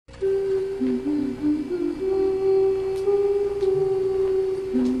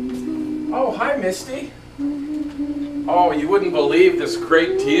hi, Misty. Oh, you wouldn't believe this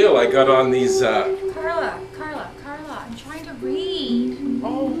great deal I got on these, Carla, I'm trying to read.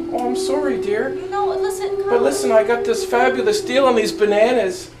 Oh, I'm sorry, dear. You know, listen, Carla. But listen, I got this fabulous deal on these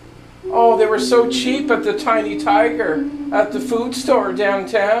bananas. Oh, they were so cheap at the Tiny Tiger at the food store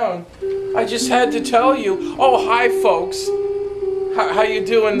downtown. I just had to tell you. Oh, hi, folks. How you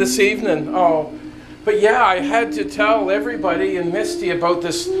doing this evening? Oh, but yeah, I had to tell everybody and Misty about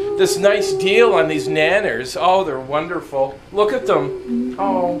this nice deal on these nanners. Oh, they're wonderful. Look at them.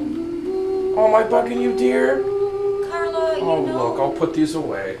 Oh, am I bugging you, dear? Carla, you Oh, know. look, I'll put these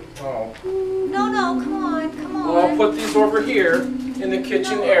away. Oh. No, come on. Well, I'll put these over here in the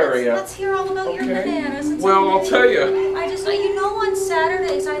kitchen area. Let's hear all about your bananas. It's Well, okay. I'll tell you. You know, on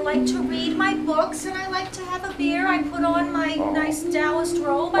Saturdays I like to read my books and I like to have a beer. I put on my nice Taoist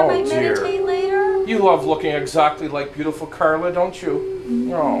robe. I might meditate later. You love looking exactly like beautiful Carla, don't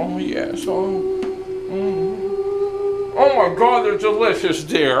you? Oh, yes. Oh my God, they're delicious,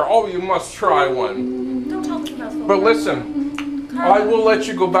 dear. Oh, you must try one. Don't tell me about But listen, Carla. I will let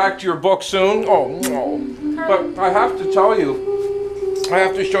you go back to your book soon. Oh, no. But I have to tell you, I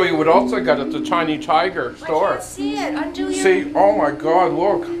have to show you what else I got at the Tiny Tiger store. I can't see it. Undo your... See? Oh my God,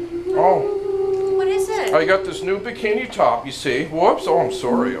 look. Oh. What is it? I got this new bikini top, you see. Whoops. Oh, I'm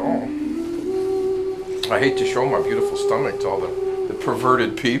sorry. Oh. I hate to show my beautiful stomach to all the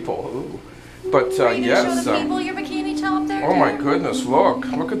perverted people. Ooh. But Are you yes. gonna show the people your bikini top there? Oh my goodness, look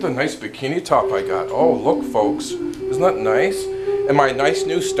at the nice bikini top I got. Oh, look, folks. Isn't that nice? And my nice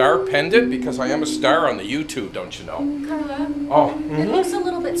new star pendant, because I am a star on the YouTube, don't you know? Carla, Oh. it looks a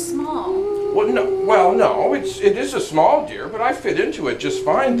little bit small. Well, no, it is a small, dear, but I fit into it just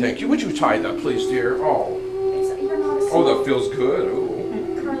fine, thank you. Would you tie that, please, dear? Oh. You're not a Oh, that feels good.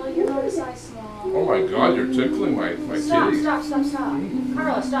 Ooh. Carla, you're not a size small. Oh my God, you're tickling my titties. Stop.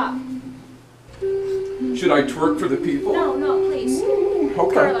 Carla, stop. Should I twerk for the people? No, please.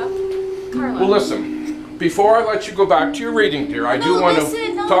 Okay. Carla. Well, listen. Before I let you go back to your reading, dear, I do want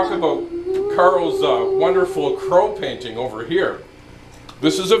to talk about Carl's wonderful crow painting over here.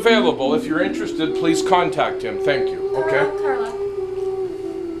 This is available. If you're interested, please contact him. Thank you. Okay? Carla,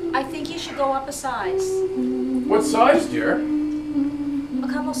 I think you should go up a size. What size, dear? A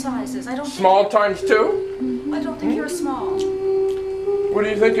couple sizes. I don't Small times 2? I don't think you're a small. What do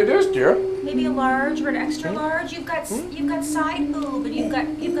you think it is, dear? Maybe a large or an extra large. You've got side boob and you've got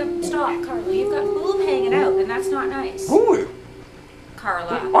stop, Carla. You've got boob hanging out, and that's not nice. Ooh.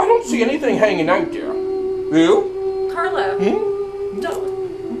 Carla. I don't see anything hanging out, dear. You? Carla. Don't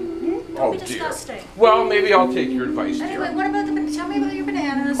Oh, be dear. disgusting. Well, maybe I'll take your advice, dear. Anyway, what about tell me about your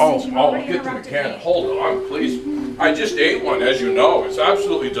bananas? Oh, since you've I'll already get them interrupted again. me. Hold on, please. I just ate one, as you know. It's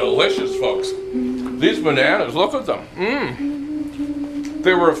absolutely delicious, folks. These bananas, look at them.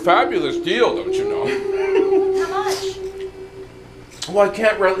 They were a fabulous deal, don't you know? How much? Well, I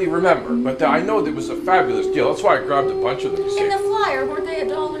can't really remember, but I know there was a fabulous deal. That's why I grabbed a bunch of them, you see. In the flyer, weren't they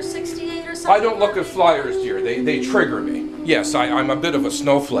 $1.68 or something? I don't look at flyers, dear. They trigger me. Yes, I'm a bit of a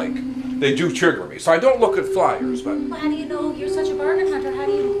snowflake. They do trigger me. So I don't look at flyers, but... Well, how do you know you're such a bargain hunter? How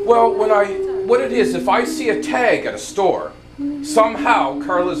do you... Well, what it is, if I see a tag at a store, somehow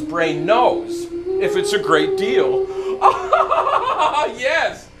Carla's brain knows if it's a great deal.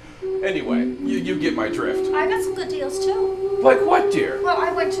 Yes! Anyway, you get my drift. I got some good deals too. Like what, dear? Well,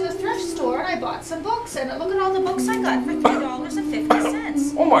 I went to the thrift store and I bought some books, and look at all the books I got for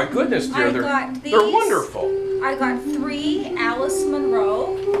 $3.50. Oh my goodness, dear, they're wonderful. I got 3 Alice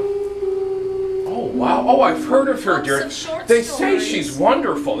Munro. Oh wow! Oh, I've heard of her, dear. They say she's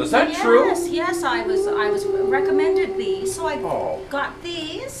wonderful. Is that true? Yes, I was recommended these, so I got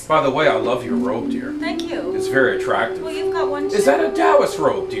these. By the way, I love your robe, dear. Thank you. It's very attractive. Well, you've got one too. Is that a Taoist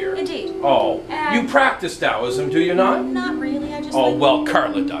robe, dear? Indeed. Oh, you practice Taoism, do you not? Not really. I just. Oh well,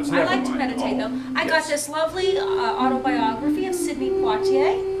 Carla does. Never I like to mind. meditate though. I got this lovely autobiography of Sidney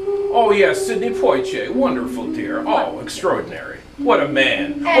Poitier. Oh yes, Sidney Poitier, wonderful, dear. Oh, extraordinary. What a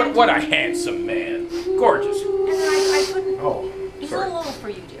man. What a handsome man. Gorgeous. And then I couldn't. Oh, He's sorry. a little old for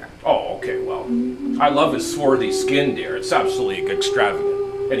you, dear. Oh, okay, well, I love his swarthy skin, dear. It's absolutely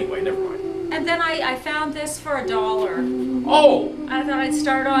extravagant. Anyway, never mind. And then I found this for $1. Oh! I thought I'd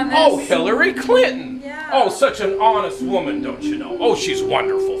start on this. Oh, Hillary Clinton! Yeah. Oh, such an honest woman, don't you know? Oh, she's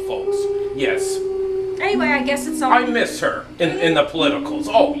wonderful, folks. Yes. Anyway, I guess it's all. I miss her in the politicals.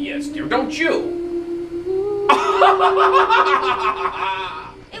 Oh, yes, dear. Don't you?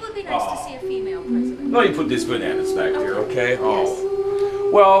 It would be nice to see a female president. Let me put these bananas back, dear, okay? Yes. Oh.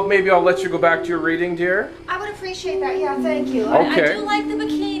 Well, maybe I'll let you go back to your reading, dear. I would appreciate that. Yeah, thank you. Okay. I do like the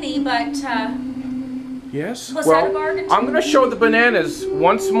bikini, but Yes? Was Well, that a bargain too? I'm going to show the bananas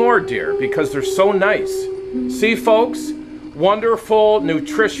once more, dear, because they're so nice. See, folks? Wonderful,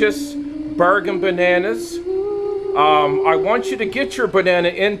 nutritious bargain bananas. I want you to get your banana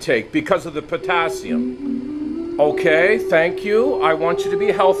intake because of the potassium. Okay, thank you. I want you to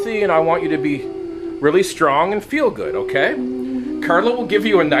be healthy and I want you to be really strong and feel good, okay? Carla will give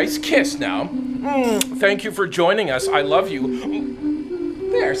you a nice kiss now. Thank you for joining us. I love you.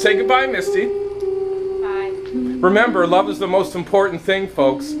 There, say goodbye, Misty. Bye. Remember, love is the most important thing,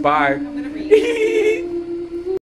 folks. Bye. I'm gonna read.